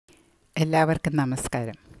എല്ലാവർക്കും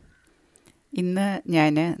നമസ്കാരം. ഇന്ന്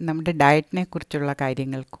ഞാൻ നമ്മുടെ ഡയറ്റിനെ കുറിച്ചുള്ള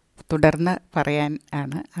കാര്യങ്ങൾ തുടർന്ന് പറയാൻ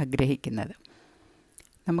ആണ് ആഗ്രഹിക്കുന്നത്.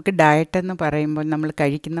 നമുക്ക് ഡയറ്റ് എന്ന് പറയുമ്പോൾ നമ്മൾ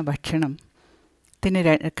കഴിക്കുന്ന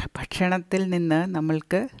ഭക്ഷണത്തിൽ നിന്ന്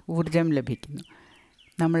നമ്മൾക്ക് ഊർജം ലഭിക്കുന്നു.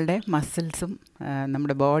 നമ്മളുടെ മസിൽസും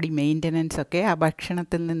നമ്മുടെ ബോഡി മെയിൻ്റനൻസൊക്കെ ആ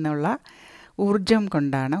ഭക്ഷണത്തിൽ നിന്നുള്ള ഊർജം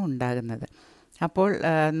കൊണ്ടാണ് ഉണ്ടാകുന്നത്. അപ്പോൾ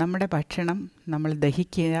നമ്മുടെ ഭക്ഷണം നമ്മൾ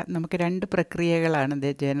ദഹിക്കുക, നമുക്ക് രണ്ട് പ്രക്രിയകളാണ് ഇത്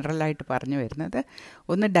ജനറലായിട്ട് പറഞ്ഞു വരുന്നത്.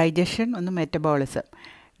 ഒന്ന് ഡൈജഷൻ, ഒന്ന് മെറ്റബോളിസം.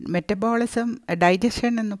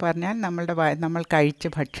 ഡൈജഷൻ എന്ന് പറഞ്ഞാൽ നമ്മൾ കഴിച്ച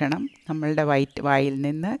ഭക്ഷണം നമ്മളുടെ വായിൽ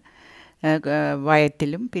നിന്ന്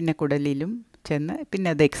വയറ്റിലും പിന്നെ കുടലിലും ചെന്ന് പിന്നെ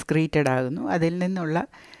അത് എക്സ്ക്രീറ്റഡ് ആകുന്നു. അതിൽ നിന്നുള്ള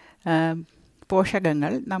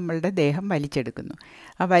പോഷകങ്ങൾ നമ്മളുടെ ദേഹം വലിച്ചെടുക്കുന്നു.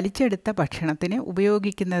 ആ വലിച്ചെടുത്ത ഭക്ഷണത്തിന്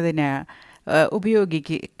ഉപയോഗിക്കുന്നത്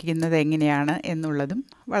എങ്ങനെയാണ് എന്നുള്ളതും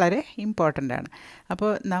വളരെ ഇമ്പോർട്ടൻ്റ് ആണ്.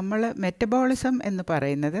 അപ്പോൾ മെറ്റബോളിസം എന്ന്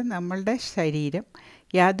പറയുന്നത് നമ്മളുടെ ശരീരം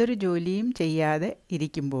യാതൊരു ജോലിയും ചെയ്യാതെ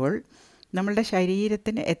ഇരിക്കുമ്പോൾ നമ്മളുടെ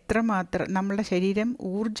ശരീരത്തിന് നമ്മളുടെ ശരീരം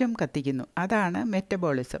ഊർജം കത്തിക്കുന്നു. അതാണ്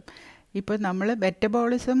മെറ്റബോളിസം. ഇപ്പോൾ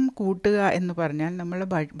മെറ്റബോളിസം കൂട്ടുക എന്ന് പറഞ്ഞാൽ നമ്മൾ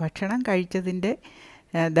ഭക്ഷണം കഴിച്ചതിൻ്റെ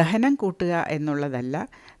ദഹനം കൂട്ടുക എന്നുള്ളതല്ല.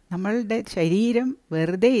 നമ്മളുടെ ശരീരം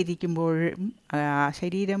വെറുതെ ഇരിക്കുമ്പോഴും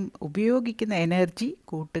ശരീരം ഉപയോഗിക്കുന്ന എനർജി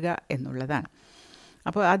കൂട്ടുക എന്നുള്ളതാണ്.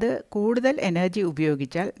 അപ്പോൾ അത് കൂടുതൽ എനർജി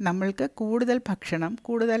ഉപയോഗിച്ചാൽ നമ്മൾക്ക് കൂടുതൽ ഭക്ഷണം,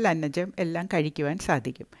 കൂടുതൽ അന്നജം എല്ലാം കഴിക്കുവാൻ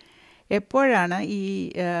സാധിക്കും. എപ്പോഴാണ് ഈ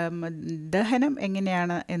ദഹനം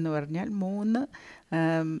എങ്ങനെയാണ് എന്ന് പറഞ്ഞാൽ 3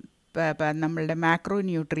 നമ്മളുടെ മാക്രോ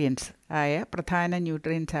ന്യൂട്രിയൻസ് ആയ പ്രധാന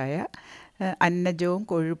ന്യൂട്രിയൻസ് ആയ അന്നജവും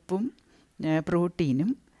കൊഴുപ്പും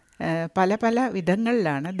പ്രോട്ടീനും പല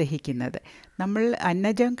വിധങ്ങളിലാണ് ദഹിക്കുന്നത്. നമ്മൾ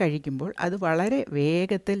അന്നജം കഴിക്കുമ്പോൾ അത് വളരെ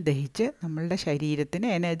വേഗത്തിൽ ദഹിച്ച് നമ്മളുടെ ശരീരത്തിന്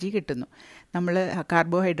എനർജി കിട്ടുന്നു. നമ്മൾ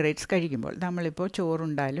കാർബോഹൈഡ്രേറ്റ്സ് കഴിക്കുമ്പോൾ നമ്മളിപ്പോൾ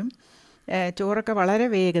ചോറുണ്ടാലും ചോറൊക്കെ വളരെ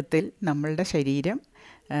വേഗത്തിൽ നമ്മളുടെ ശരീരം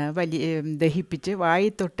ദഹിപ്പിച്ച്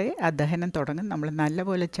വായിൽ തൊട്ടേ ആ ദഹനം തുടങ്ങും. നമ്മൾ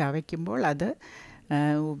നല്ലപോലെ ചവയ്ക്കുമ്പോൾ അത്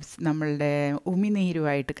നമ്മളുടെ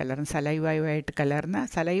ഉമിനീരുമായിട്ട് കലർന്ന്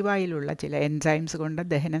സലൈവായിലുള്ള ചില എൻസൈംസ് കൊണ്ട്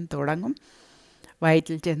ദഹനം തുടങ്ങും.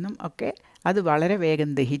 വയറ്റിൽ ചെന്നും ഒക്കെ അത് വളരെ വേഗം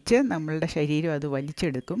ദഹിച്ച് നമ്മളുടെ ശരീരം അത്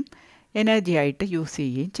വലിച്ചെടുക്കും, എനർജി ആയിട്ട് യൂസ്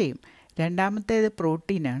ചെയ്യുകയും ചെയ്യും. രണ്ടാമത്തേത്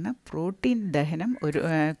പ്രോട്ടീനാണ്. പ്രോട്ടീൻ ദഹനം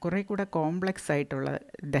കുറേ കൂടെ കോംപ്ലക്സ് ആയിട്ടുള്ള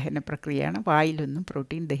ദഹന പ്രക്രിയയാണ്. വായിലൊന്നും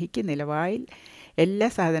പ്രോട്ടീൻ ദഹിക്കുന്നില്ല. വായിൽ എല്ലാ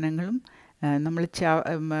സാധനങ്ങളും നമ്മൾ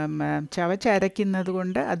ചവച്ചരയ്ക്കുന്നത്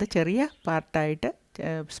കൊണ്ട് അത് ചെറിയ പാർട്ടായിട്ട്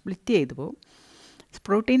സ്പ്ലിറ്റ് ചെയ്തു പോകും.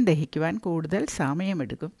 പ്രോട്ടീൻ ദഹിക്കുവാൻ കൂടുതൽ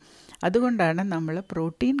സമയമെടുക്കും. അതുകൊണ്ടാണ് നമ്മൾ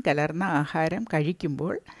പ്രോട്ടീൻ കലർന്ന ആഹാരം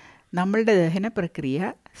കഴിക്കുമ്പോൾ നമ്മളുടെ ദഹന പ്രക്രിയ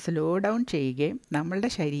സ്ലോ ഡൗൺ ചെയ്യുകയും നമ്മളുടെ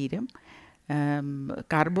ശരീരം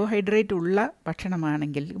കാർബോഹൈഡ്രേറ്റ് ഉള്ള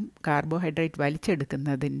ഭക്ഷണമാണെങ്കിലും കാർബോഹൈഡ്രേറ്റ്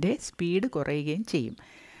വലിച്ചെടുക്കുന്നതിൻ്റെ സ്പീഡ് കുറയുകയും ചെയ്യും.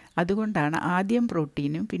 അതുകൊണ്ടാണ് ആദ്യം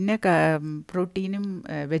പ്രോട്ടീനും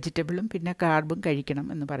വെജിറ്റബിളും പിന്നെ കാർബും കഴിക്കണം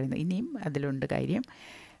എന്ന് പറയുന്നത്. ഇനിയും അതിലുണ്ട് കാര്യം.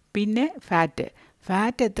 പിന്നെ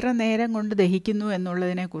ഫാറ്റ് എത്ര നേരം കൊണ്ട് ദഹിക്കുന്നു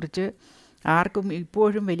എന്നുള്ളതിനെക്കുറിച്ച് ആർക്കും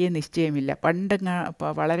ഇപ്പോഴും വലിയ നിശ്ചയമില്ല.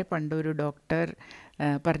 വളരെ പണ്ട് ഒരു ഡോക്ടർ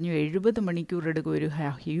പറഞ്ഞു 70 മണിക്കൂർ എടുക്കും ഒരു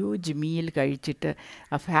ഹ്യൂജ് മീൽ കഴിച്ചിട്ട്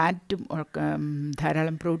ആ ഫാറ്റും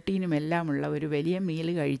ധാരാളം പ്രോട്ടീനും എല്ലാമുള്ള ഒരു വലിയ മീൽ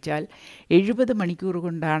കഴിച്ചാൽ 70 മണിക്കൂർ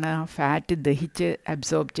കൊണ്ടാണ് ആ ഫാറ്റ് ദഹിച്ച്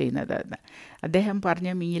അബ്സോർബ് ചെയ്യുന്നത്. അദ്ദേഹം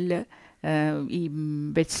പറഞ്ഞ മീലിൽ ഈ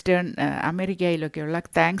വെസ്റ്റേൺ അമേരിക്കയിലൊക്കെയുള്ള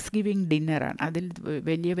താങ്ക്സ് ഗിവിങ് ഡിന്നറാണ്. അതിൽ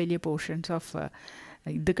വലിയ പോർഷൻസ് ഓഫ്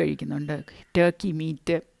ഇത് കഴിക്കുന്നുണ്ട്, ടർക്കി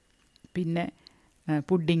മീറ്റ്, പിന്നെ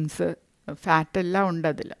പുഡിങ്സ്, ഫാറ്റെല്ലാം ഉണ്ട്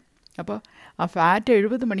അതിൽ. അപ്പോൾ ആ ഫാറ്റ്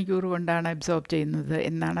 70 മണിക്കൂർ കൊണ്ടാണ് അബ്സോർബ് ചെയ്യുന്നത്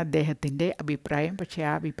എന്നാണ് അദ്ദേഹത്തിൻ്റെ അഭിപ്രായം. പക്ഷേ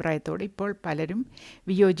ആ അഭിപ്രായത്തോട് ഇപ്പോൾ പലരും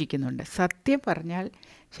വിയോജിക്കുന്നുണ്ട്. സത്യം പറഞ്ഞാൽ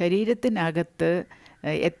ശരീരത്തിനകത്ത്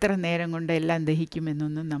എത്ര നേരം കൊണ്ട് എല്ലാം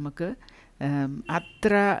ദഹിക്കുമെന്നൊന്നും നമുക്ക്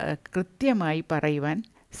അത്ര കൃത്യമായി പറയുവാൻ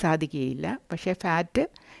സാധിക്കുകയില്ല. പക്ഷേ ഫാറ്റ്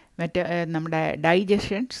നമ്മുടെ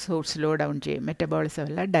ഡൈജഷൻ സ്ലോ ഡൗൺ ചെയ്യും. മെറ്റബോളിസം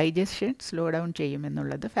അല്ല, ഡൈജഷൻ സ്ലോ ഡൗൺ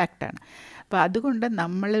ചെയ്യുമെന്നുള്ളത് ഫാക്റ്റാണ്. അപ്പോൾ അതുകൊണ്ട്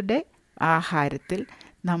നമ്മളുടെ ആഹാരത്തിൽ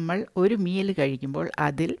നമ്മൾ ഒരു മീൽ കഴിക്കുമ്പോൾ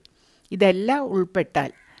അതിൽ ഇതെല്ലാം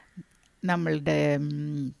ഉൾപ്പെട്ടാൽ നമ്മളുടെ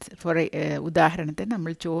ഉദാഹരണത്തിന്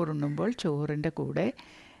നമ്മൾ ചോറുണ്ണുമ്പോൾ ചോറിൻ്റെ കൂടെ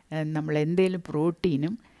നമ്മൾ എന്തെങ്കിലും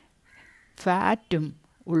പ്രോട്ടീനും ഫാറ്റും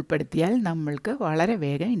ഉൾപ്പെടുത്തിയാൽ നമ്മൾക്ക് വളരെ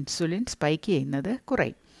വേഗം ഇൻസുലിൻ സ്പൈക്ക് ചെയ്യുന്നത്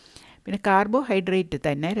കുറയും. പിന്നെ കാർബോഹൈഡ്രേറ്റ്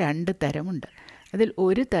തന്നെ 2 തരമുണ്ട്. അതിൽ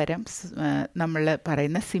ഒരു തരം നമ്മൾ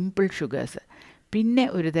പറയുന്ന സിമ്പിൾ ഷുഗേഴ്സ്, പിന്നെ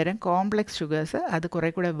ഒരു തരം കോംപ്ലക്സ് ഷുഗേഴ്സ്. അത് കുറേ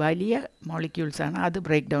കൂടെ വലിയ മോളിക്യൂൾസാണ്, അത്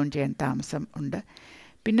ബ്രേക്ക് ഡൗൺ ചെയ്യാൻ താമസം ഉണ്ട്.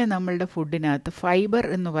 പിന്നെ നമ്മളുടെ ഫുഡിനകത്ത് ഫൈബർ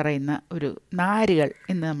എന്ന് പറയുന്ന ഒരു നാരുകൾ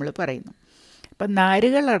എന്ന് നമ്മൾ പറയുന്നു. അപ്പം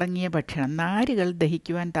നാരുകൾ അടങ്ങിയ ഭക്ഷണം, നാരുകൾ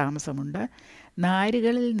ദഹിക്കുവാൻ താമസമുണ്ട്.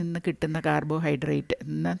 നാരുകളിൽ നിന്ന് കിട്ടുന്ന കാർബോഹൈഡ്രേറ്റ്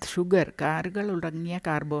ഷുഗർ കാറുകളുടങ്ങിയ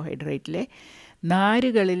കാർബോഹൈഡ്രേറ്റിലെ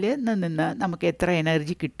നാരുകളിൽ നിന്ന് നമുക്ക് എത്ര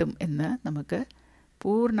എനർജി കിട്ടും എന്ന് നമുക്ക്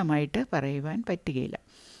പൂർണ്ണമായിട്ട് പറയുവാൻ പറ്റുകയില്ല.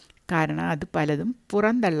 കാരണം അത് പലതും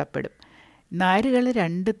പുറന്തള്ളപ്പെടും. നാരുകൾ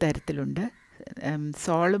 2 തരത്തിലുണ്ട്,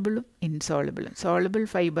 സോളബിളും ഇൻസോളബിളും. സോളബിൾ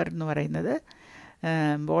ഫൈബർ എന്ന് പറയുന്നത്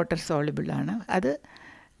വാട്ടർ സോളബിളാണ്. അത്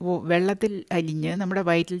വെള്ളത്തിൽ അലിഞ്ഞ് നമ്മുടെ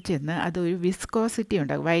വയറ്റിൽ ചെന്ന് അതൊരു വിസ്കോസിറ്റി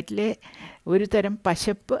ഉണ്ടാക്കും. വയറ്റിലെ ഒരു തരം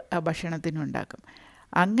പശപ്പ് ആ ഭക്ഷണത്തിനുണ്ടാക്കും.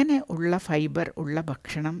 അങ്ങനെ ഉള്ള ഫൈബർ ഉള്ള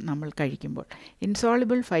ഭക്ഷണം നമ്മൾ കഴിക്കുമ്പോൾ,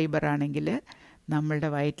 ഇൻസോളബിൾ ഫൈബർ ആണെങ്കിൽ നമ്മളുടെ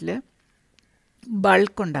വയറ്റിൽ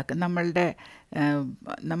ബൾക്കുണ്ടാക്കും.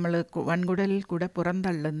 നമ്മൾ വൻകുടലിൽ കൂടെ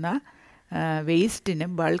പുറന്തള്ളുന്ന വേസ്റ്റിന്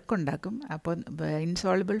ബൾക്കുണ്ടാക്കും. അപ്പോൾ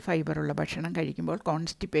ഇൻസോളബിൾ ഫൈബറുള്ള ഭക്ഷണം കഴിക്കുമ്പോൾ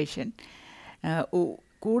കോൺസ്റ്റിപ്പേഷൻ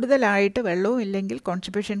കൂടുതലായിട്ട് വെള്ളവും ഇല്ലെങ്കിൽ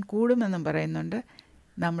കോൺസ്റ്റിപ്പേഷൻ കൂടുമെന്നും പറയുന്നുണ്ട്.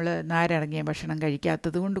 നമ്മൾ നാരടങ്ങിയ ഭക്ഷണം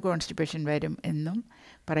കഴിക്കാത്തത് കൊണ്ട് കോൺസ്റ്റിപ്പേഷൻ വരും എന്നും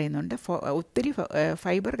പറയുന്നുണ്ട്. ഒത്തിരി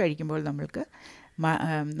ഫൈബർ കഴിക്കുമ്പോൾ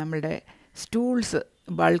നമ്മളുടെ സ്റ്റൂൾസ്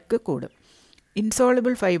ബൾക്ക് കൂടും.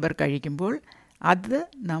 ഇൻസോളബിൾ ഫൈബർ കഴിക്കുമ്പോൾ അത്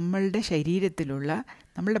നമ്മളുടെ ശരീരത്തിലുള്ള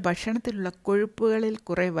നമ്മളുടെ ഭക്ഷണത്തിലുള്ള കൊഴുപ്പുകളിൽ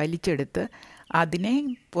കുറേ വലിച്ചെടുത്ത് അതിനെ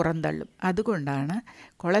പുറന്തള്ളും. അതുകൊണ്ടാണ്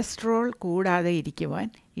കൊളസ്ട്രോൾ കൂടാതെ ഇരിക്കുവാൻ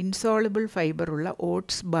ഇൻസോളബിൾ ഫൈബറുള്ള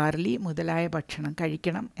ഓട്സ്, ബാർലി മുതലായ ഭക്ഷണം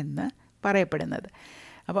കഴിക്കണം എന്ന് പറയപ്പെടുന്നത്.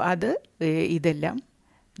 അപ്പോൾ ഇതെല്ലാം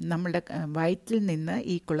നമ്മുടെ വയറ്റിൽ നിന്ന്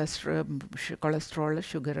ഈ കൊളസ്ട്രോളും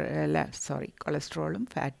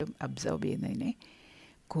ഫാറ്റും അബ്സോർബ് ചെയ്യുന്നതിനെ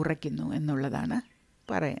കുറയ്ക്കുന്നു എന്നുള്ളതാണ്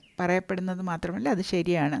പറയപ്പെടുന്നത്. മാത്രമല്ല അത്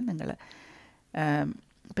ശരിയാണ്. നിങ്ങൾ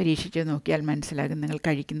പരീക്ഷിച്ച് നോക്കിയാൽ മനസ്സിലാകും. നിങ്ങൾ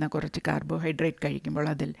കഴിക്കുന്ന കുറച്ച് കാർബോഹൈഡ്രേറ്റ് കഴിക്കുമ്പോൾ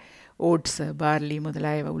അതിൽ ഓട്സ്, ബാർലി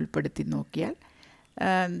മുതലായവ ഉൾപ്പെടുത്തി നോക്കിയാൽ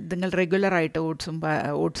നിങ്ങൾ റെഗുലറായിട്ട്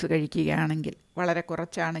ഓട്സ് കഴിക്കുകയാണെങ്കിൽ, വളരെ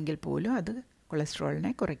കുറച്ചാണെങ്കിൽ പോലും അത്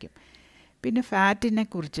കൊളസ്ട്രോളിനെ കുറയ്ക്കും. പിന്നെ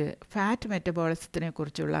ഫാറ്റ് മെറ്റബോളിസത്തിനെ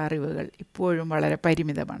കുറിച്ചുള്ള അറിവുകൾ ഇപ്പോഴും വളരെ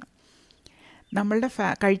പരിമിതമാണ്. നമ്മളുടെ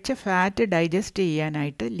കഴിച്ച ഫാറ്റ് ഡൈജസ്റ്റ്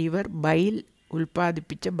ചെയ്യാനായിട്ട് ലിവർ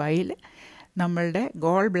ഉൽപ്പാദിപ്പിച്ച ബൈൽ നമ്മളുടെ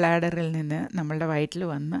ഗോൾ ബ്ലാഡറിൽ നിന്ന് നമ്മളുടെ വയറ്റിൽ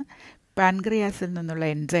വന്ന് പാൻക്രിയാസിൽ നിന്നുള്ള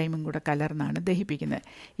എൻസൈമും കൂടെ കലർന്നാണ് ദഹിപ്പിക്കുന്നത്.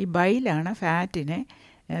 ഈ ബൈലാണ് ഫാറ്റിനെ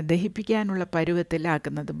ദഹിപ്പിക്കാനുള്ള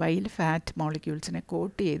പരുവത്തിലാക്കുന്നത്. ബൈൽ ഫാറ്റ് മോളിക്യൂൾസിനെ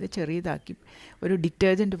കോട്ട് ചെയ്ത് ചെറിയതാക്കി ഒരു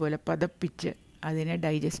ഡിറ്റർജൻറ്റ് പോലെ പതപ്പിച്ച് അതിനെ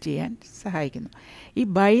ഡൈജസ്റ്റ് ചെയ്യാൻ സഹായിക്കുന്നു. ഈ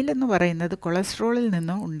ബൈൽ എന്ന് പറയുന്നത് കൊളസ്ട്രോളിൽ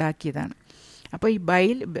നിന്ന് ഉണ്ടാക്കിയതാണ്. അപ്പോൾ ഈ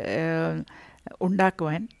ബൈൽ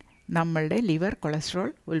ഉണ്ടാക്കുവാൻ നമ്മളുടെ ലിവർ കൊളസ്ട്രോൾ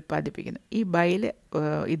ഉൽപ്പാദിപ്പിക്കുന്നു. ഈ ബൈൽ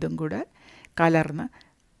ഇതും കൂടെ കലർന്ന്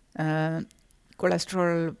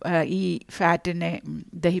ഈ ഫാറ്റിനെ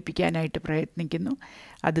ദഹിപ്പിക്കാനായിട്ട് പ്രയത്നിക്കുന്നു.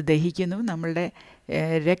 അത് ദഹിക്കുന്നു. നമ്മളുടെ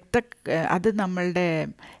അത് നമ്മളുടെ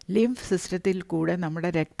ലിംഫ് സിസ്റ്റത്തിൽ കൂടെ നമ്മുടെ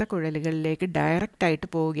രക്തക്കുഴലുകളിലേക്ക് ഡയറക്റ്റായിട്ട്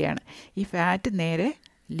പോവുകയാണ്. ഈ ഫാറ്റ് നേരെ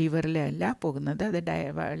ലിവറിലല്ല പോകുന്നത്, അത്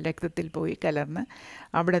രക്തത്തിൽ പോയി കലർന്ന്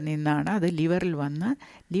അവിടെ നിന്നാണ് അത് ലിവറിൽ വന്ന്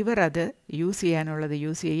ലിവർ അത് യൂസ് ചെയ്യാനുള്ളത്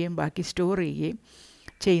യൂസ് ചെയ്യുകയും ബാക്കി സ്റ്റോർ ചെയ്യുകയും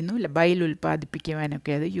ചെയ്യുന്നു. ബൈൽ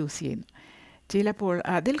ഉൽപ്പാദിപ്പിക്കുവാനൊക്കെ അത് യൂസ് ചെയ്യുന്നു. ചിലപ്പോൾ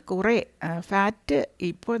അതിൽ കുറേ ഫാറ്റ്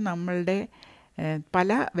ഇപ്പോൾ നമ്മളുടെ പല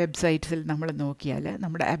വെബ്സൈറ്റ്സിൽ നമ്മൾ നോക്കിയാൽ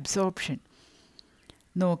നമ്മുടെ അബ്സോർപ്ഷൻ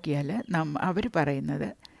നോക്കിയാൽ അവർ പറയുന്നത്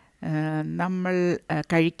നമ്മൾ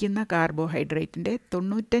കഴിക്കുന്ന കാർബോഹൈഡ്രേറ്റിൻ്റെ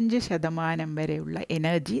 95% വരെയുള്ള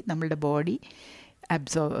എനർജി നമ്മളുടെ ബോഡി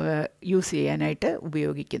യൂസ് ചെയ്യാനായിട്ട്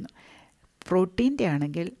ഉപയോഗിക്കുന്നു. പ്രോട്ടീൻ്റെ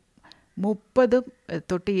ആണെങ്കിൽ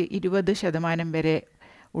 30-20% വരെ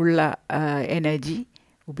ഉള്ള എനർജി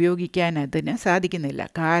ഉപയോഗിക്കാൻ അതിന് സാധിക്കുന്നില്ല.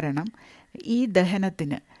 കാരണം ഈ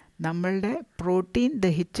ദഹനത്തിന് നമ്മളുടെ പ്രോട്ടീൻ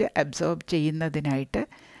ദഹിച്ച് അബ്സോർബ് ചെയ്യുന്നതിനായിട്ട്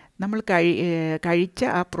നമ്മൾ കഴിച്ച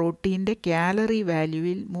ആ പ്രോട്ടീൻ്റെ കാലറി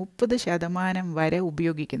വാല്യൂവിൽ 30% വരെ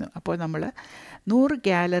ഉപയോഗിക്കുന്നു. അപ്പോൾ നമ്മൾ 100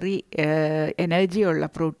 കാലറി എനർജിയുള്ള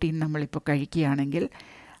പ്രോട്ടീൻ നമ്മളിപ്പോൾ കഴിക്കുകയാണെങ്കിൽ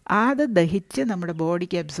അത് ദഹിച്ച് നമ്മുടെ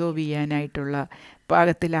ബോഡിക്ക് അബ്സോർബ് ചെയ്യാനായിട്ടുള്ള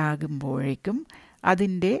പാകത്തിലാകുമ്പോഴേക്കും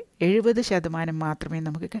അതിൻ്റെ 70% മാത്രമേ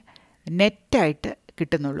നമുക്ക് നെറ്റായിട്ട്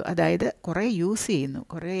കിട്ടുന്നുള്ളൂ. അതായത് കുറേ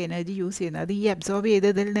എനർജി യൂസ് ചെയ്യുന്നു. അത് ഈ അബ്സോർബ്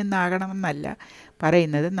ചെയ്തതിൽ നിന്നാകണമെന്നല്ല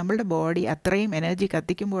പറയുന്നത്. നമ്മളുടെ ബോഡി അത്രയും എനർജി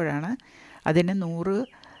കത്തിക്കുമ്പോഴാണ് അതിന് 100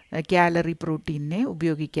 കാലറി പ്രോട്ടീനെ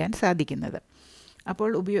ഉപയോഗിക്കാൻ സാധിക്കുന്നത്. അപ്പോൾ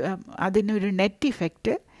അതിനൊരു നെറ്റ്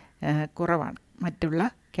ഇഫക്റ്റ് കുറവാണ്, മറ്റുള്ള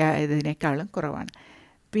ഇതിനേക്കാളും കുറവാണ്.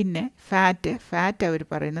 പിന്നെ ഫാറ്റ് അവർ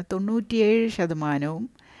പറയുന്നത് 97%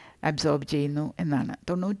 അബ്സോർബ് ചെയ്യുന്നു എന്നാണ്.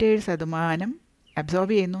 97%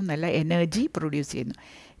 അബ്സോർബ് ചെയ്യുന്നു എന്നല്ല, എനർജി പ്രൊഡ്യൂസ് ചെയ്യുന്നു.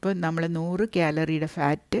 ഇപ്പോൾ നമ്മൾ 100 കാലറിയുടെ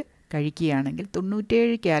ഫാറ്റ് കഴിക്കുകയാണെങ്കിൽ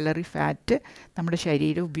 97 കാലറി ഫാറ്റ് നമ്മുടെ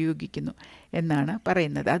ശരീരം ഉപയോഗിക്കുന്നു എന്നാണ്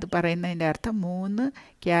പറയുന്നത്. അത് പറയുന്നതിൻ്റെ അർത്ഥം 3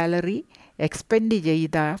 കാലറി എക്സ്പെൻഡ്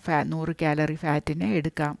ചെയ്ത 100 കാലറി ഫാറ്റിനെ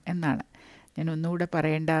എടുക്കാം എന്നാണ്. ഞാൻ ഒന്നുകൂടെ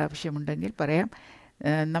പറയേണ്ട ആവശ്യമുണ്ടെങ്കിൽ പറയാം.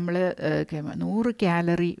 നമ്മൾ 100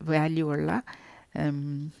 കാലറി വാല്യൂ ഉള്ള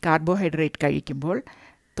കാർബോഹൈഡ്രേറ്റ് കഴിക്കുമ്പോൾ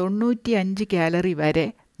 95 കാലറി വരെ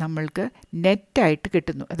നമ്മൾക്ക് നെറ്റായിട്ട്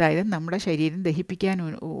കിട്ടുന്നു. അതായത് നമ്മുടെ ശരീരം ദഹിപ്പിക്കാൻ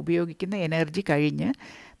ഉപയോഗിക്കുന്ന എനർജി കഴിഞ്ഞ്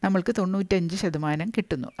നമ്മൾക്ക് 95%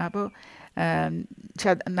 കിട്ടുന്നു. അപ്പോൾ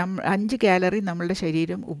 5 കാലറി നമ്മളുടെ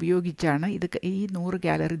ശരീരം ഉപയോഗിച്ചാണ് ഈ 100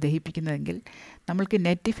 കാലറി ദഹിപ്പിക്കുന്നതെങ്കിൽ നമ്മൾക്ക്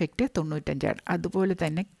നെറ്റ് ഇഫക്റ്റ് 95ആണ്. അതുപോലെ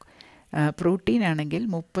തന്നെ പ്രോട്ടീൻ ആണെങ്കിൽ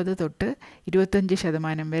 30 തൊട്ട്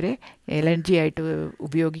 25% വരെ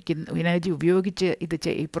എനർജി ഉപയോഗിച്ച്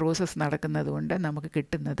ഈ പ്രോസസ്സ് നടക്കുന്നത് കൊണ്ട് നമുക്ക്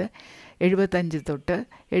കിട്ടുന്നത് 75 തൊട്ട്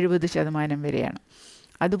 70% വരെയാണ്.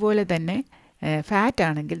 അതുപോലെ തന്നെ ഫാറ്റ്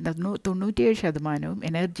ആണെങ്കിൽ 97%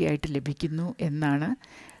 എനർജി ആയിട്ട് ലഭിക്കുന്നു എന്നാണ്.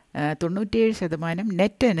 97%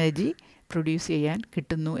 നെറ്റ് എനർജി പ്രൊഡ്യൂസ് ചെയ്യാൻ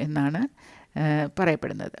കിട്ടുന്നു എന്നാണ്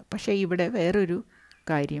പറയപ്പെടുന്നത്. പക്ഷേ ഇവിടെ വേറൊരു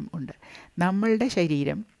കാര്യം ഉണ്ട്. നമ്മളുടെ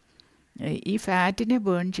ശരീരം ഈ ഫാറ്റിനെ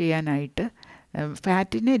ബേൺ ചെയ്യാനായിട്ട്,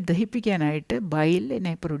 ഫാറ്റിനെ ദഹിപ്പിക്കാനായിട്ട്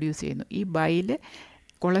ബൈലിനെ പ്രൊഡ്യൂസ് ചെയ്യുന്നു. ഈ ബൈല്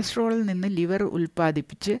കൊളസ്ട്രോളിൽ നിന്ന് ലിവർ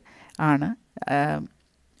ഉൽപ്പാദിപ്പിച്ച് ആണ്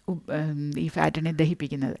ഈ ഫാറ്റിനെ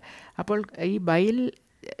ദഹിപ്പിക്കുന്നത്. അപ്പോൾ ഈ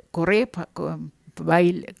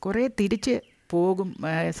കുറേ തിരിച്ച് പോകും,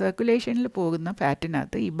 സർക്കുലേഷനിൽ പോകുന്ന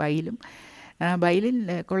ഫാറ്റിനകത്ത് ഈ ബൈലിൽ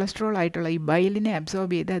കൊളസ്ട്രോൾ ആയിട്ടുള്ള ഈ ബൈലിനെ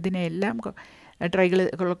അബ്സോർബ് ചെയ്ത് അതിനെല്ലാം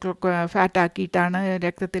ഫാറ്റാക്കിയിട്ടാണ്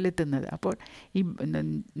രക്തത്തിലെത്തുന്നത്. അപ്പോൾ ഈ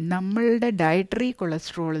നമ്മളുടെ ഡയറ്ററി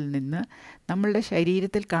കൊളസ്ട്രോളിൽ നിന്ന് നമ്മളുടെ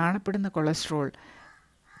ശരീരത്തിൽ കാണപ്പെടുന്ന കൊളസ്ട്രോൾ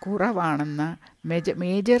കുറവാണെന്ന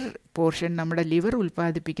മേജർ പോർഷൻ നമ്മുടെ ലിവർ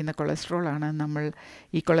ഉൽപ്പാദിപ്പിക്കുന്ന കൊളസ്ട്രോളാണ് നമ്മൾ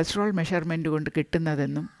ഈ കൊളസ്ട്രോൾ മെഷർമെൻറ്റ് കൊണ്ട്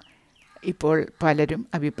കിട്ടുന്നതെന്നും ഇപ്പോൾ പലരും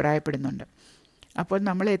അഭിപ്രായപ്പെടുന്നുണ്ട്. അപ്പോൾ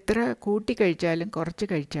നമ്മൾ എത്ര കൂട്ടി കഴിച്ചാലും കുറച്ച്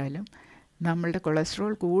കഴിച്ചാലും നമ്മളുടെ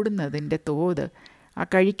കൊളസ്ട്രോൾ കൂടുന്നതിൻ്റെ തോത് ആ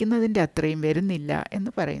കഴിക്കുന്നതിൻ്റെ അത്രയും വരുന്നില്ല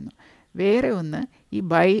എന്ന് പറയുന്നു. വേറെ ഒന്ന്, ഈ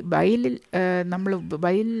ബൈലിൽ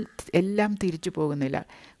എല്ലാം തിരിച്ചു പോകുന്നില്ല.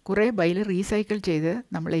 കുറേ ബൈൽ റീസൈക്കിൾ ചെയ്ത്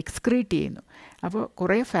നമ്മൾ എക്സ്ക്രീറ്റ് ചെയ്യുന്നു. അപ്പോൾ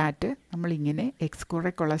കുറേ ഫാറ്റ് നമ്മളിങ്ങനെ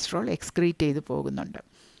കുറേ കൊളസ്ട്രോൾ എക്സ്ക്രീറ്റ് ചെയ്ത് പോകുന്നുണ്ട്.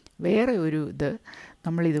 വേറെ ഒരു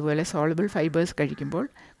നമ്മളിതുപോലെ സോളബിൾ ഫൈബേഴ്സ് കഴിക്കുമ്പോൾ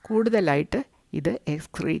കൂടുതലായിട്ട് ഇത്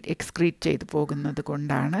എക്സ്ക്രീറ്റ് ചെയ്ത് പോകുന്നത്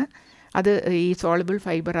കൊണ്ടാണ് ഈ സോളബിൾ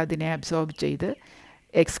ഫൈബർ അതിനെ അബ്സോർബ് ചെയ്ത്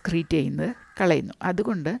എക്സ്ക്രീറ്റ് ചെയ്യുന്നത് കളയുന്നു.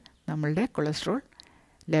 അതുകൊണ്ട് നമ്മളുടെ കൊളസ്ട്രോൾ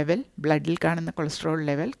ലെവൽ, ബ്ലഡിൽ കാണുന്ന കൊളസ്ട്രോൾ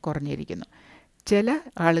ലെവൽ കുറഞ്ഞിരിക്കുന്നു. ചില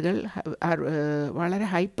ആളുകൾ വളരെ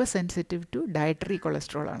ഹൈപ്പർ സെൻസിറ്റീവ് ടു ഡയറ്ററി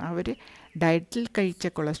കൊളസ്ട്രോളാണ്. അവർ ഡയറ്റിൽ കഴിച്ച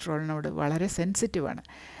കൊളസ്ട്രോളിനോട് വളരെ സെൻസിറ്റീവാണ്.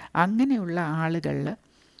 അങ്ങനെയുള്ള ആളുകളിൽ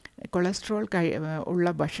കൊളസ്ട്രോൾ ഉള്ള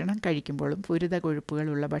ഭക്ഷണം കഴിക്കുമ്പോഴും പൂരിത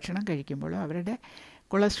കൊഴുപ്പുകളുള്ള ഭക്ഷണം കഴിക്കുമ്പോഴും അവരുടെ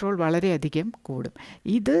കൊളസ്ട്രോൾ വളരെയധികം കൂടും.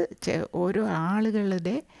 ഇത് ഓരോ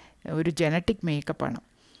ആളുകളുടെ ഒരു ജനറ്റിക് മേക്കപ്പാണ്.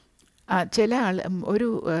 ചില ഒരു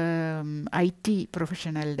IT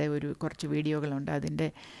പ്രൊഫഷണലുടെ കുറച്ച് വീഡിയോകളുണ്ട്. അതിൻ്റെ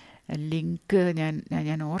ലിങ്ക്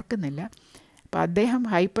ഞാൻ ഓർക്കുന്നില്ല. അപ്പോൾ അദ്ദേഹം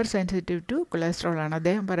ഹൈപ്പർ സെൻസിറ്റീവ് ടു കൊളസ്ട്രോളാണ്.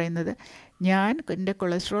 അദ്ദേഹം പറയുന്നത്, എൻ്റെ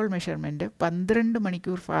കൊളസ്ട്രോൾ മെഷർമെൻറ്റ് 12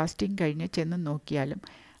 മണിക്കൂർ ഫാസ്റ്റിംഗ് കഴിഞ്ഞ് ചെന്ന് നോക്കിയാലും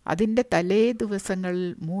അതിൻ്റെ തലേ ദിവസങ്ങളിൽ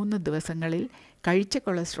 3 ദിവസങ്ങളിൽ കഴിച്ച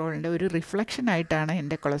കൊളസ്ട്രോളിൻ്റെ ഒരു റിഫ്ലക്ഷനായിട്ടാണ്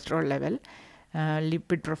എൻ്റെ കൊളസ്ട്രോൾ ലെവൽ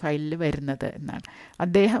ലിപ്പിഡ് പ്രൊഫൈലിൽ വരുന്നത് എന്നാണ്.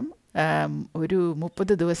 അദ്ദേഹം ഒരു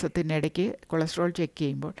 30 ദിവസത്തിനിടയ്ക്ക് കൊളസ്ട്രോൾ ചെക്ക്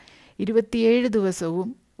ചെയ്യുമ്പോൾ 27 ദിവസവും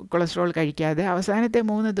കൊളസ്ട്രോൾ കഴിക്കാതെ അവസാനത്തെ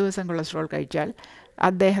 3 ദിവസം കൊളസ്ട്രോൾ കഴിച്ചാൽ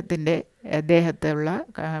അദ്ദേഹത്തുള്ള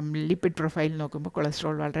ലിപ്പിഡ് പ്രൊഫൈൽ നോക്കുമ്പോൾ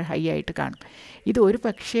കൊളസ്ട്രോൾ വളരെ ഹൈ ആയിട്ട് കാണും. ഇത് ഒരു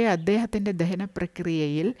പക്ഷേ അദ്ദേഹത്തിൻ്റെ ദഹന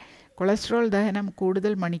പ്രക്രിയയിൽ കൊളസ്ട്രോൾ ദഹനം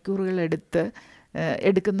കൂടുതൽ മണിക്കൂറുകൾ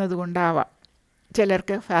എടുക്കുന്നത് കൊണ്ടാവാം.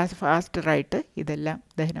 ചിലർക്ക് ഫാസ്റ്ററായിട്ട് ഇതെല്ലാം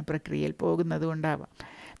ദഹന പ്രക്രിയയിൽ പോകുന്നത് കൊണ്ടാവാം.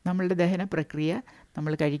 നമ്മളുടെ ദഹന പ്രക്രിയ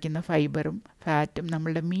നമ്മൾ കഴിക്കുന്ന ഫൈബറും ഫാറ്റും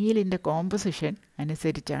നമ്മളുടെ മീലിൻ്റെ കോമ്പസിഷൻ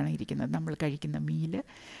അനുസരിച്ചാണ് ഇരിക്കുന്നത്.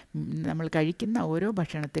 നമ്മൾ കഴിക്കുന്ന ഓരോ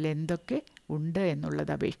ഭക്ഷണത്തിൽ എന്തൊക്കെ ഉണ്ട്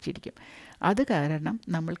എന്നുള്ളത് അപേക്ഷിച്ചിരിക്കും. അത് കാരണം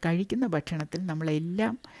നമ്മൾ കഴിക്കുന്ന ഭക്ഷണത്തിൽ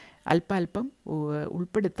നമ്മളെല്ലാം അല്പാൽപ്പം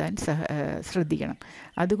ഉൾപ്പെടുത്താൻ ശ്രദ്ധിക്കണം.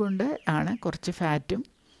 അതുകൊണ്ട് ആണ് കുറച്ച് ഫാറ്റും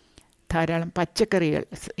ധാരാളം പച്ചക്കറികൾ,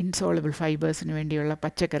 ഇൻസോളബിൾ ഫൈബേഴ്സിന് വേണ്ടിയുള്ള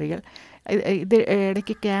പച്ചക്കറികൾ. ഇത്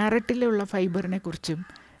ഇടയ്ക്ക് ക്യാരറ്റിലുള്ള ഫൈബറിനെ കുറിച്ചും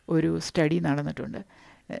ഒരു സ്റ്റഡി നടന്നിട്ടുണ്ട്.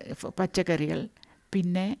 പച്ചക്കറികൾ,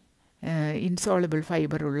 പിന്നെ ഇൻസോളബിൾ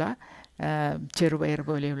ഫൈബറുള്ള ചെറുപയർ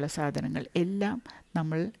പോലെയുള്ള സാധനങ്ങൾ എല്ലാം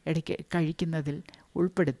നമ്മൾ ഇടയ്ക്ക് കഴിക്കുന്നതിൽ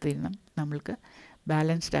ഉൾപ്പെടുത്തണം, നമ്മൾക്ക്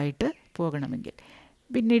ബാലൻസ്ഡായിട്ട് പോകണമെങ്കിൽ.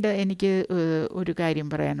 പിന്നീട് എനിക്ക് ഒരു കാര്യം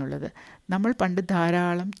പറയാനുള്ളത്, നമ്മൾ പണ്ട്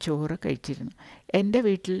ധാരാളം ചോറ് കഴിച്ചിരുന്നു. എൻ്റെ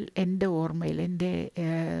വീട്ടിൽ, എൻ്റെ ഓർമ്മയിൽ, എൻ്റെ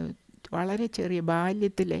വളരെ ചെറിയ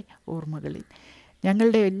ബാല്യത്തിലെ ഓർമ്മകളിൽ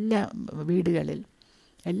ഞങ്ങളുടെ എല്ലാ വീടുകളിൽ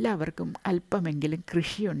എല്ലാവർക്കും അല്പമെങ്കിലും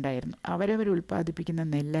കൃഷിയുണ്ടായിരുന്നു. അവരവർ ഉൽപ്പാദിപ്പിക്കുന്ന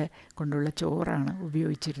നെല്ല് കൊണ്ടുള്ള ചോറാണ്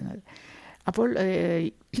ഉപയോഗിച്ചിരുന്നത്. അപ്പോൾ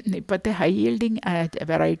ഇപ്പോഴത്തെ ഹൈ യീൽഡിങ്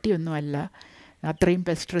വെറൈറ്റി ഒന്നുമല്ല അത്രയും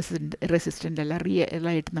പെസ്റ്റ് റെസിസ്റ്റൻ്റ് അല്ല.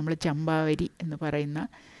 റിയലായിട്ട് നമ്മൾ ചമ്പാവരി എന്ന് പറയുന്ന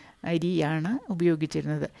അരിയാണ്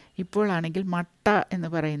ഉപയോഗിച്ചിരുന്നത്. ഇപ്പോഴാണെങ്കിൽ മട്ട എന്ന്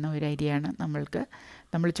പറയുന്ന ഒരു അരിയാണ്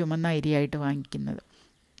നമ്മൾ ചുമന്ന അരിയായിട്ട് വാങ്ങിക്കുന്നത്.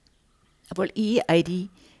 അപ്പോൾ ഈ അരി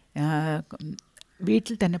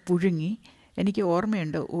വീട്ടിൽ തന്നെ പുഴുങ്ങി, എനിക്ക്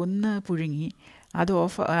ഓർമ്മയുണ്ട്, ഒന്ന് പുഴുങ്ങി അത്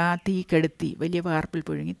ആ തീ കെടുത്തി, വലിയ വാർപ്പിൽ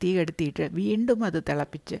പുഴുങ്ങി തീ കെടുത്തിയിട്ട് വീണ്ടും അത്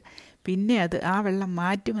തിളപ്പിച്ച് പിന്നെ അത് ആ വെള്ളം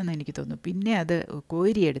മാറ്റുമെന്ന് എനിക്ക് തോന്നുന്നു. പിന്നെ അത്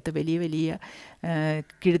കോരിയെടുത്ത് വലിയ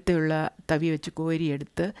കിഴുത്തുള്ള തവി വെച്ച്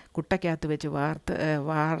കോരിയെടുത്ത് കുട്ടയ്ക്കകത്ത് വെച്ച്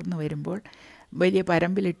വാർന്ന് വരുമ്പോൾ വലിയ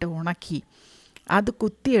പരമ്പിലിട്ട് ഉണക്കി അത്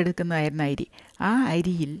കുത്തിയെടുക്കുന്നതായിരുന്നു അരി. ആ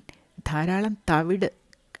അരിയിൽ ധാരാളം തവിട്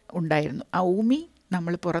ഉണ്ടായിരുന്നു. ആ ഉമി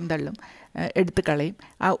നമ്മൾ പുറന്തള്ളും, എടുത്ത് കളയും.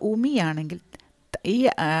 ആ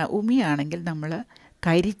ഉമിയാണെങ്കിൽ നമ്മൾ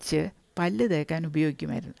കരിച്ച് പല്ല് തേക്കാൻ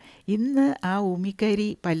ഉപയോഗിക്കുമായിരുന്നു. ഇന്ന് ആ ഉമിക്കരി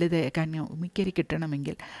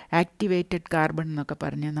കിട്ടണമെങ്കിൽ ആക്ടിവേറ്റഡ് കാർബൺ എന്നൊക്കെ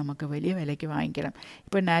പറഞ്ഞ് നമുക്ക് വലിയ വിലയ്ക്ക് വാങ്ങിക്കണം.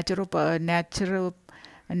 ഇപ്പോൾ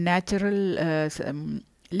നാച്ചുറൽ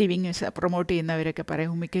ലിവിങ് പ്രൊമോട്ട് ചെയ്യുന്നവരൊക്കെ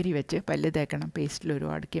പറയും ഉമിക്കരി വെച്ച് പല്ല് തേക്കണം, പേസ്റ്റിൽ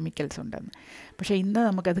ഒരുപാട് കെമിക്കൽസ് ഉണ്ടെന്ന്. പക്ഷേ ഇന്ന്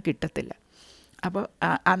നമുക്കത് കിട്ടത്തില്ല. അപ്പോൾ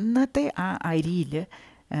അന്നത്തെ ആ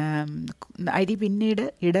അരി പിന്നീട്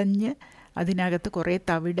ഇടഞ്ഞ് അതിനകത്ത് കുറേ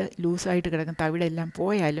തവിട് ലൂസായിട്ട് കിടക്കും. തവിടെല്ലാം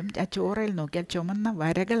പോയാലും ആ ചോറയിൽ നോക്കിയാൽ ചുമന്ന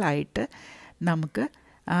വരകളായിട്ട് നമുക്ക്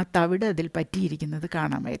ആ തവിട് അതിൽ പറ്റിയിരിക്കുന്നത്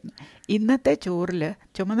കാണാമായിരുന്നു. ഇന്നത്തെ ചോറിൽ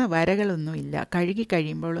ചുമന്ന വരകളൊന്നുമില്ല. കഴുകി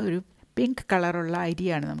കഴിയുമ്പോൾ ഒരു പിങ്ക് കളറുള്ള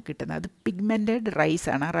അരിയാണ് നമുക്ക് കിട്ടുന്നത്. അത് പിഗ്മെൻറ്റഡ്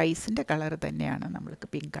റൈസാണ്. ആ റൈസിൻ്റെ കളർ തന്നെയാണ് നമ്മൾക്ക്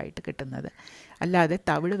പിങ്കായിട്ട് കിട്ടുന്നത്, അല്ലാതെ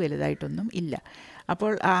തവിട് വലുതായിട്ടൊന്നും ഇല്ല.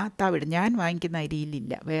 അപ്പോൾ ആ തവിട് ഞാൻ വാങ്ങിക്കുന്ന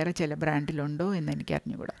അരിയിലില്ല. വേറെ ചില ബ്രാൻഡിലുണ്ടോ എന്ന് എനിക്ക്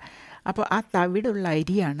അറിഞ്ഞുകൂടാ. അപ്പോൾ ആ തവിടുള്ള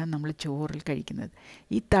അരിയാണ് നമ്മൾ ചോറിൽ കഴിക്കുന്നത്.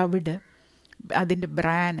 ഈ തവിട്, അതിൻ്റെ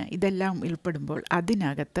ബ്രാന്, ഇതെല്ലാം ഉൾപ്പെടുമ്പോൾ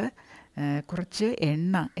അതിനകത്ത് കുറച്ച്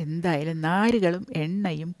എണ്ണ, എന്തായാലും നാരുകളും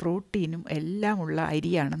എണ്ണയും പ്രോട്ടീനും എല്ലാം ഉള്ള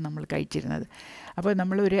അരിയാണ് നമ്മൾ കഴിച്ചിരുന്നത്. അപ്പോൾ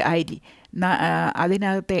നമ്മളൊരു അരി,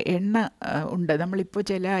 അതിനകത്ത് എണ്ണ ഉണ്ട്. നമ്മളിപ്പോൾ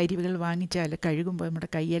ചില അരികൾ വാങ്ങിച്ചാൽ കഴുകുമ്പോൾ നമ്മുടെ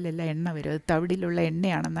കയ്യിലെല്ലാം എണ്ണ വരും. അത് തവിടിലുള്ള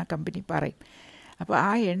എണ്ണയാണെന്ന് ആ കമ്പനി പറയും. അപ്പോൾ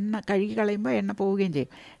ആ എണ്ണ കഴുകി കളയുമ്പോൾ എണ്ണ പോവുകയും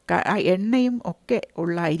ചെയ്യും. ആ എണ്ണയും ഒക്കെ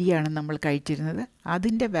ഉള്ള അരിയാണ് നമ്മൾ കഴിച്ചിരുന്നത്.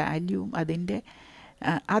 അതിൻ്റെ വാല്യൂവും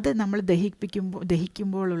അത് നമ്മൾ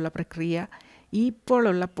ദഹിക്കുമ്പോഴുള്ള പ്രക്രിയ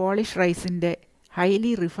ഇപ്പോഴുള്ള പോളിഷ് റൈസിൻ്റെ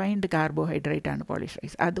ഹൈലി റിഫൈൻഡ് കാർബോഹൈഡ്രേറ്റാണ് പോളിഷ്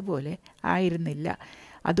റൈസ്. അതുപോലെ ആയിരുന്നില്ല.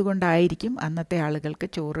 അതുകൊണ്ടായിരിക്കും അന്നത്തെ ആളുകൾക്ക്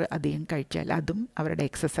ചോറ് അധികം കഴിച്ചാൽ അതും അവരുടെ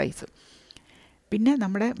എക്സസൈസും. പിന്നെ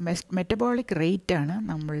നമ്മുടെ മെറ്റബോളിക് റേറ്റാണ്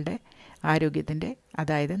നമ്മളുടെ ആരോഗ്യത്തിൻ്റെ,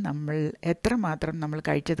 അതായത് നമ്മൾ എത്രമാത്രം നമ്മൾ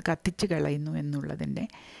കഴിച്ചത് കത്തിച്ച് കളയുന്നു എന്നുള്ളതിൻ്റെ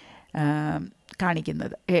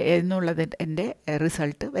എന്നുള്ളതിൻ്റെ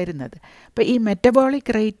റിസൾട്ട് വരുന്നത്. അപ്പോൾ ഈ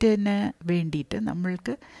മെറ്റബോളിക് റേറ്റിന് വേണ്ടിയിട്ട്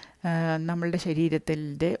നമ്മളുടെ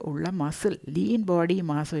ശരീരത്തിൻ്റെ ഉള്ള മസിൽ, ലീൻ ബോഡി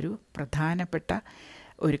മാസ് ഒരു പ്രധാനപ്പെട്ട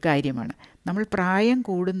ഒരു കാര്യമാണ്. നമ്മൾ പ്രായം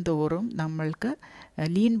കൂടുന്തോറും നമ്മൾക്ക്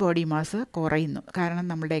ലീൻ ബോഡി മാസ് കുറയുന്നു. കാരണം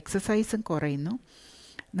നമ്മളുടെ എക്സസൈസും കുറയുന്നു,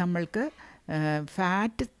 നമ്മൾക്ക്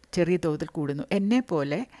ഫാറ്റ് ചെറിയ തോതിൽ കൂടുന്നു.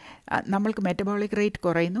 എന്നെപ്പോലെ നമ്മൾക്ക് മെറ്റബോളിക് റേറ്റ്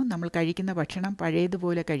കുറയുന്നു, നമ്മൾ കഴിക്കുന്ന ഭക്ഷണം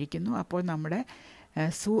പഴയതുപോലെ കഴിക്കുന്നു. അപ്പോൾ നമ്മുടെ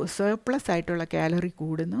സർപ്ലസ് ആയിട്ടുള്ള കാലറി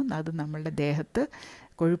കൂടുന്നു, അത് നമ്മളുടെ ദേഹത്ത്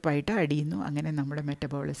കൊഴുപ്പായിട്ട് അടിയുന്നു. അങ്ങനെ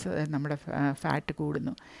നമ്മുടെ ഫാറ്റ്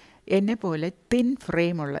കൂടുന്നു. എന്നെപ്പോലെ തിൻ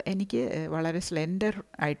ഫ്രെയിമുള്ള, എനിക്ക് വളരെ സ്ലെൻഡർ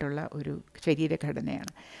ആയിട്ടുള്ള ഒരു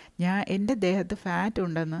ശരീരഘടനയാണ്. എൻ്റെ ദേഹത്ത് ഫാറ്റ്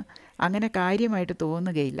ഉണ്ടെന്ന് അങ്ങനെ കാര്യമായിട്ട്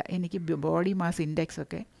തോന്നുകയില്ല. എനിക്ക് ബോഡി മാസ്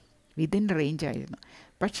ഇൻഡെക്സൊക്കെ വിതിൻ റേഞ്ച് ആയിരുന്നു.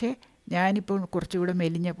 പക്ഷേ ഞാനിപ്പോൾ കുറച്ചുകൂടെ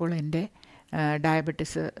മെലിഞ്ഞപ്പോൾ എൻ്റെ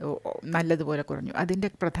ഡയബറ്റിസ് നല്ലതുപോലെ കുറഞ്ഞു. അതിൻ്റെ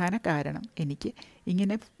പ്രധാന കാരണം എനിക്ക്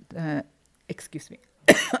ഇങ്ങനെ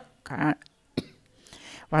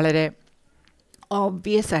വളരെ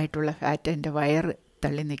ഓബ്വിയസ് ആയിട്ടുള്ള ഫാറ്റ് എൻ്റെ വയറ്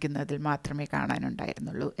തള്ളി നിൽക്കുന്നതിൽ മാത്രമേ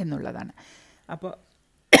കാണാനുണ്ടായിരുന്നുള്ളൂ എന്നുള്ളതാണ്. അപ്പോൾ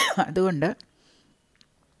അതുകൊണ്ട്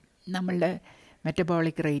നമ്മളുടെ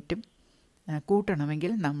മെറ്റബോളിക് റേറ്റും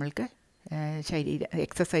കൂട്ടണമെങ്കിൽ നമ്മൾക്ക്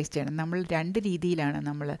എക്സസൈസ് ചെയ്യണം. നമ്മൾ 2 രീതിയിലാണ്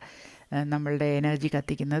നമ്മളുടെ എനർജി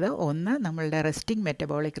കത്തിക്കുന്നത്. ഒന്ന്, നമ്മളുടെ റെസ്റ്റിംഗ്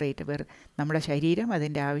മെറ്റബോളിക് റേറ്റ്, നമ്മുടെ ശരീരം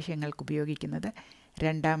അതിൻ്റെ ആവശ്യങ്ങൾക്ക് ഉപയോഗിക്കുന്നത്.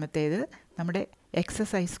 രണ്ടാമത്തേത് നമ്മുടെ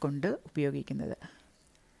എക്സസൈസ് കൊണ്ട്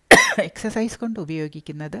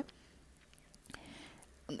ഉപയോഗിക്കുന്നത്.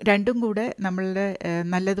 രണ്ടും കൂടെ നമ്മളുടെ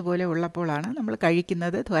നല്ലതുപോലെ ഉള്ളപ്പോഴാണ് നമ്മൾ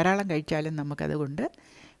കഴിക്കുന്നത്. ധാരാളം കഴിച്ചാലും നമുക്കതുകൊണ്ട്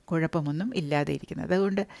കുഴപ്പമൊന്നും ഇല്ലാതെ ഇരിക്കുന്നത്.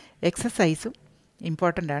 അതുകൊണ്ട് എക്സസൈസും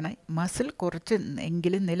ഇമ്പോർട്ടൻ്റ് ആണ്. മസിൽ കുറച്ച്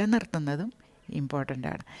എങ്കിലും നിലനിർത്തുന്നതും ഇമ്പോർട്ടൻ്റ്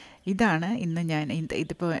ആണ്. ഇതാണ് ഇന്ന്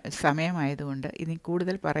ഇതിപ്പോൾ സമയമായതുകൊണ്ട് ഇനി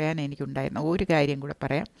കൂടുതൽ പറയാൻ എനിക്കുണ്ടായിരുന്ന ഒരു കാര്യം കൂടെ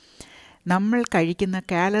പറയാം. നമ്മൾ കഴിക്കുന്ന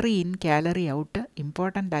calorie in calorie out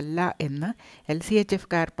important അല്ല എന്ന്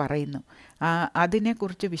LCHFക്കാർ പറയുന്നു.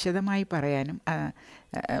 അതിനെക്കുറിച്ച് വിശദമായി പറയാനും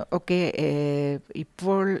ഒക്കെ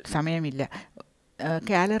ഇപ്പോൾ സമയമില്ല.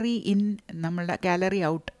 കാലറി ഇൻ, നമ്മളുടെ കാലറി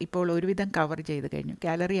ഔട്ട് ഇപ്പോൾ ഒരുവിധം കവർ ചെയ്ത് കഴിഞ്ഞു.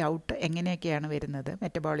 കാലറി ഔട്ട് എങ്ങനെയൊക്കെയാണ് വരുന്നത്,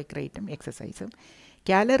 മെറ്റബോളിക് റേറ്റും എക്സസൈസും.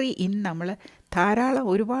 കാലറി ഇൻ നമ്മൾ ധാരാളം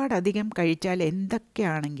ഒരുപാടധികം കഴിച്ചാൽ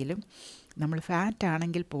എന്തൊക്കെയാണെങ്കിലും, നമ്മൾ ഫാറ്റ്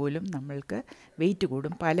ആണെങ്കിൽ പോലും നമ്മൾക്ക് വെയിറ്റ്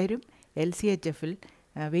കൂടും. പലരും LCHFൽ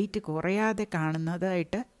വെയിറ്റ് കുറയാതെ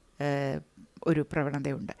കാണുന്നതായിട്ട് ഒരു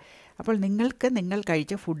പ്രവണതയുണ്ട്. അപ്പോൾ നിങ്ങൾക്ക് നിങ്ങൾ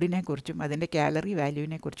കഴിച്ച ഫുഡിനെക്കുറിച്ചും അതിൻ്റെ കാലറി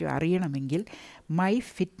വാല്യൂവിനെക്കുറിച്ചും അറിയണമെങ്കിൽ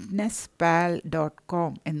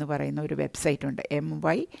myfitnesspal.com എന്ന് പറയുന്ന ഒരു വെബ്സൈറ്റ് ഉണ്ട്.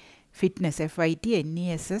 MyFitness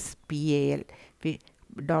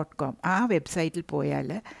FITNESSPAL.com. ആ വെബ്സൈറ്റിൽ പോയാൽ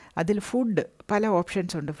അതിൽ ഫുഡ് പല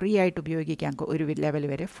ഓപ്ഷൻസ് ഉണ്ട്, ഫ്രീ ആയിട്ട് ഉപയോഗിക്കാം ഒരു ലെവൽ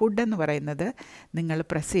വരെ. ഫുഡ് എന്ന് പറയുന്നത് നിങ്ങൾ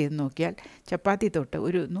പ്രസ് ചെയ്ത് നോക്കിയാൽ ചപ്പാത്തി തൊട്ട്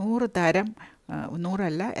ഒരു 100 തരം, 100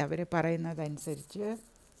 അല്ല, അവർ പറയുന്നതനുസരിച്ച്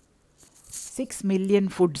 6 മില്യൺ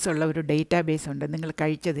ഫുഡ്സ് ഉള്ള ഒരു ഡേറ്റാബേസ് ഉണ്ട്. നിങ്ങൾ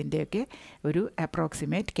കഴിച്ചതിൻ്റെയൊക്കെ ഒരു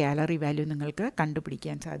അപ്രോക്സിമേറ്റ് കാലറി വാല്യൂ നിങ്ങൾക്ക്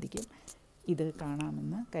കണ്ടുപിടിക്കാൻ സാധിക്കും. ഇത്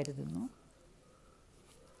കാണാമെന്ന് കരുതുന്നു.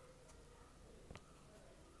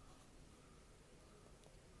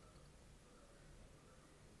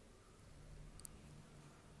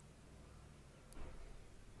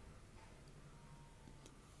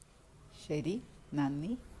 ശരി,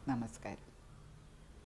 നന്ദി, നമസ്കാരം.